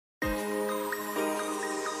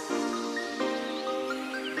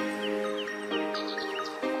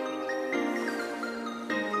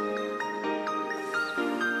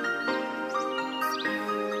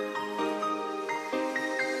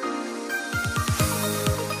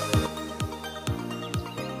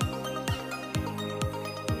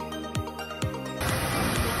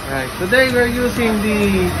Right. Today we're using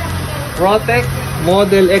the ROTEK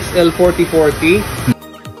model XL-4040.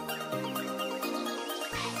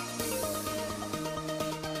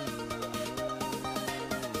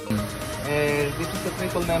 And this is the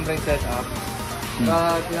triple membrane setup.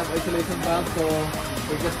 But we have isolation valve, so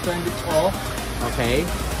we just turn this off. Okay.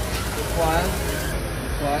 This one,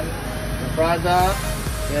 the product,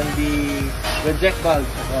 and the reject valve.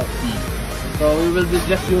 So we will be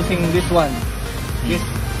just using this one,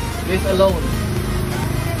 this alone,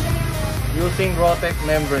 using ROTEK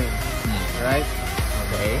membrane. Right?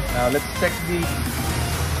 Okay. Now let's check the.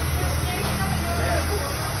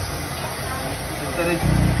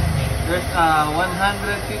 There's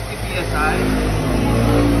 150 psi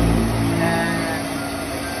and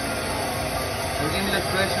an inlet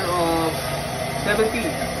pressure of 70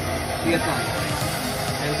 psi,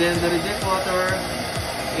 and then the reject water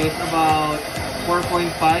is about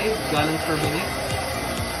 4.5 gallons per minute,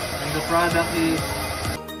 and the product is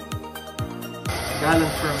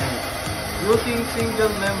gallons per minute using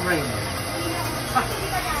single membrane.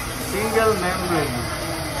 Single membrane.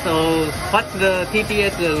 So, what's the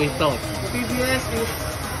TDS result? The TDS is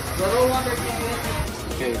the raw water TDS.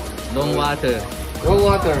 Okay. Raw water. Raw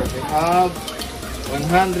water. We have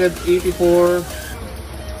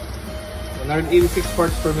 186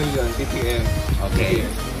 parts per million ppm. Okay.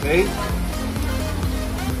 Okay.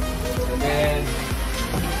 And then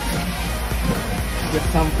get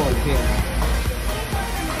sample here.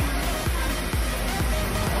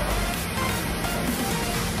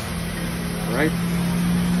 Alright.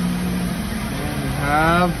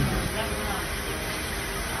 Have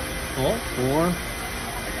 4